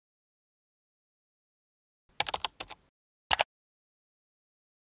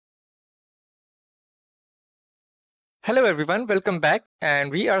Hello everyone, welcome back, and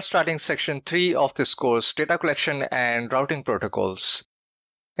we are starting section 3 of this course, Data Collection and Routing Protocols.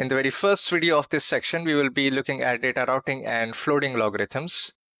 In the very first video of this section, we will be looking at data routing and floating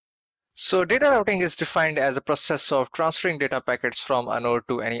logarithms. So data routing is defined as a process of transferring data packets from a node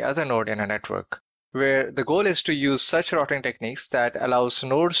to any other node in a network, where the goal is to use such routing techniques that allows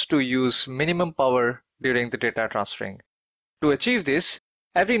nodes to use minimum power during the data transferring. To achieve this,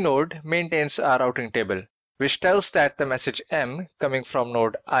 every node maintains a routing table, which tells that the message M coming from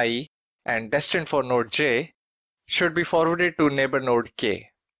node I and destined for node J should be forwarded to neighbor node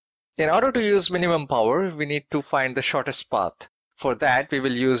K. In order to use minimum power, we need to find the shortest path. For that, we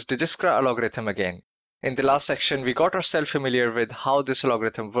will use Dijkstra algorithm again. In the last section, we got ourselves familiar with how this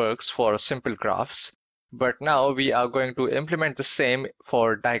algorithm works for simple graphs, but now we are going to implement the same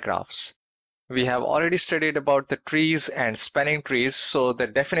for digraphs. We have already studied about the trees and spanning trees, so the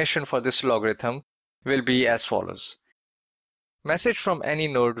definition for this algorithm will be as follows. Message from any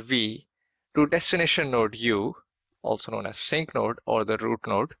node V to destination node U, also known as sink node or the root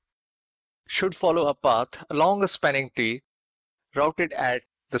node, should follow a path along a spanning tree routed at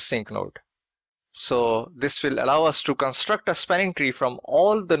the sink node. So this will allow us to construct a spanning tree from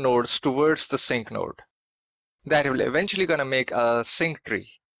all the nodes towards the sink node. That will eventually gonna make a sink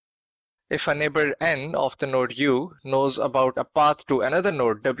tree. If a neighbor N of the node U knows about a path to another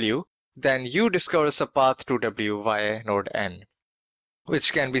node W, then U discovers a path to W via node N,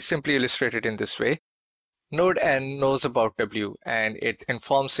 which can be simply illustrated in this way. Node N knows about W and it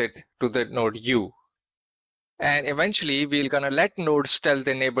informs it to the node U. And eventually we're gonna let nodes tell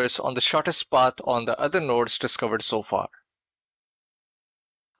their neighbors on the shortest path on the other nodes discovered so far.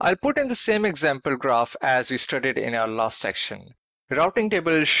 I'll put in the same example graph as we studied in our last section. The routing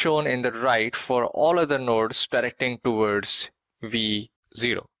table is shown in the right for all other nodes directing towards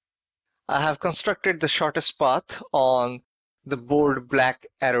V0. I have constructed the shortest path on the bold black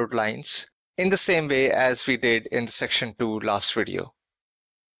arrowed lines in the same way as we did in the section 2 last video.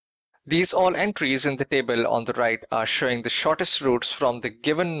 These all entries in the table on the right are showing the shortest routes from the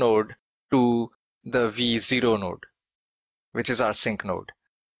given node to the V0 node, which is our sink node.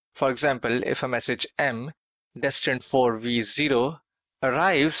 For example, if a message M destined for V0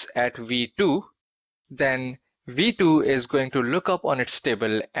 arrives at V2, then V2 is going to look up on its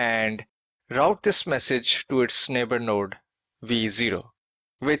table and route this message to its neighbor node V0,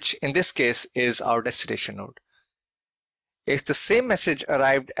 which in this case is our destination node. If the same message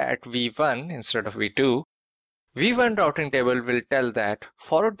arrived at V1 instead of V2, V1 routing table will tell that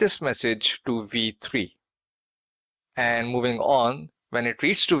forward this message to V3. And moving on, when it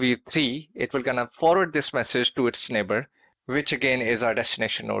reaches to V3, it will gonna forward this message to its neighbor, which again is our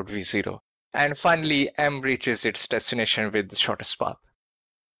destination node V0. And finally, M reaches its destination with the shortest path.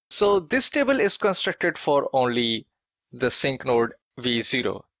 So this table is constructed for only the sink node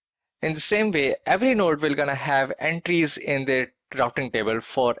V0. In the same way, every node will gonna have entries in their routing table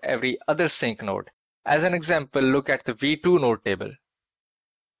for every other sink node. As an example, look at the V2 node table.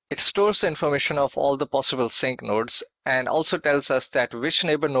 It stores the information of all the possible sink nodes and also tells us that which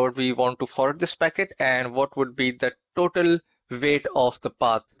neighbor node we want to forward this packet and what would be the total weight of the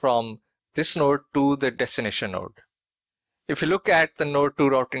path from this node to the destination node. If you look at the node 2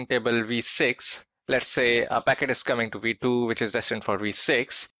 routing table V6, let's say a packet is coming to V2 which is destined for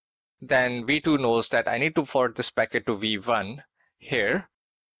V6, then V2 knows that I need to forward this packet to V1 here.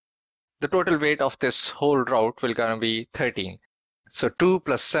 The total weight of this whole route will gonna be 13. So 2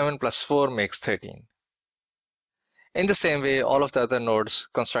 plus 7 plus 4 makes 13. In the same way, all of the other nodes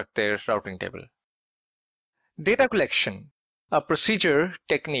construct their routing table. Data collection, a procedure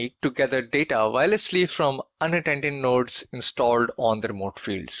technique to gather data wirelessly from unattended nodes installed on the remote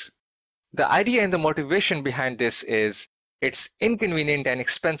fields. The idea and the motivation behind this is it's inconvenient and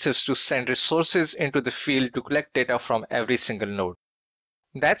expensive to send resources into the field to collect data from every single node.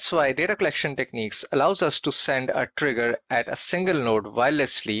 That's why data collection techniques allows us to send a trigger at a single node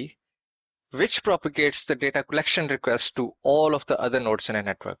wirelessly, which propagates the data collection request to all of the other nodes in a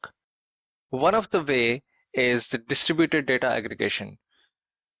network. One of the way is the distributed data aggregation,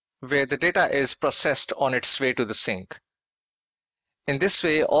 where the data is processed on its way to the sink. In this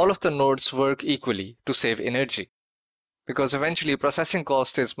way, all of the nodes work equally to save energy, because eventually processing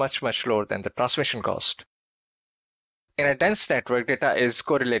cost is much lower than the transmission cost. In a dense network, data is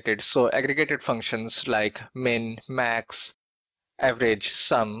correlated, so aggregated functions like min, max, average,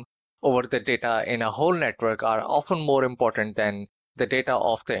 sum over the data in a whole network are often more important than the data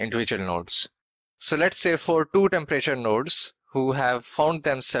of the individual nodes. So let's say for two temperature nodes who have found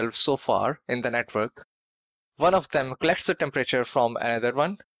themselves so far in the network, one of them collects the temperature from another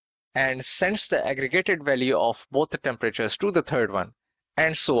one and sends the aggregated value of both the temperatures to the third one,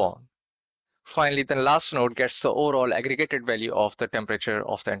 and so on. Finally, the last node gets the overall aggregated value of the temperature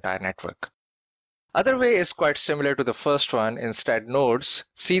of the entire network. Other way is quite similar to the first one. Instead, nodes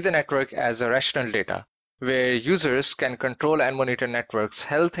see the network as a rational data, where users can control and monitor network's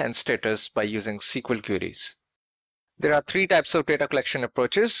health and status by using SQL queries. There are three types of data collection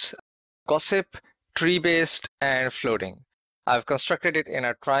approaches: gossip, tree-based, and floating. I've constructed it in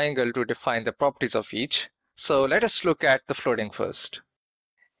a triangle to define the properties of each. So let us look at the floating first.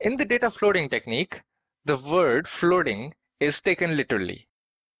 In the data floating technique, the word floating is taken literally.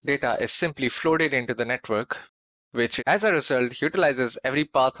 Data is simply floated into the network, which as a result utilizes every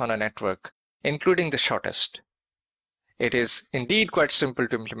path on a network, including the shortest. It is indeed quite simple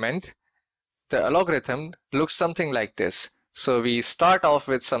to implement. The algorithm looks something like this. So we start off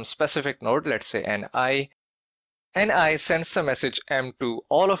with some specific node, let's say Ni. Ni sends the message M to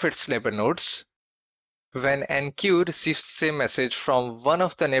all of its neighbor nodes. When NQ receives the same message from one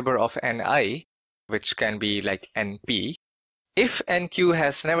of the neighbor of Ni, which can be like NP, if NQ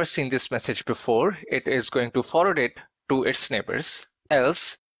has never seen this message before, it is going to forward it to its neighbors,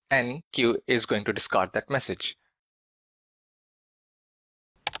 else NQ is going to discard that message.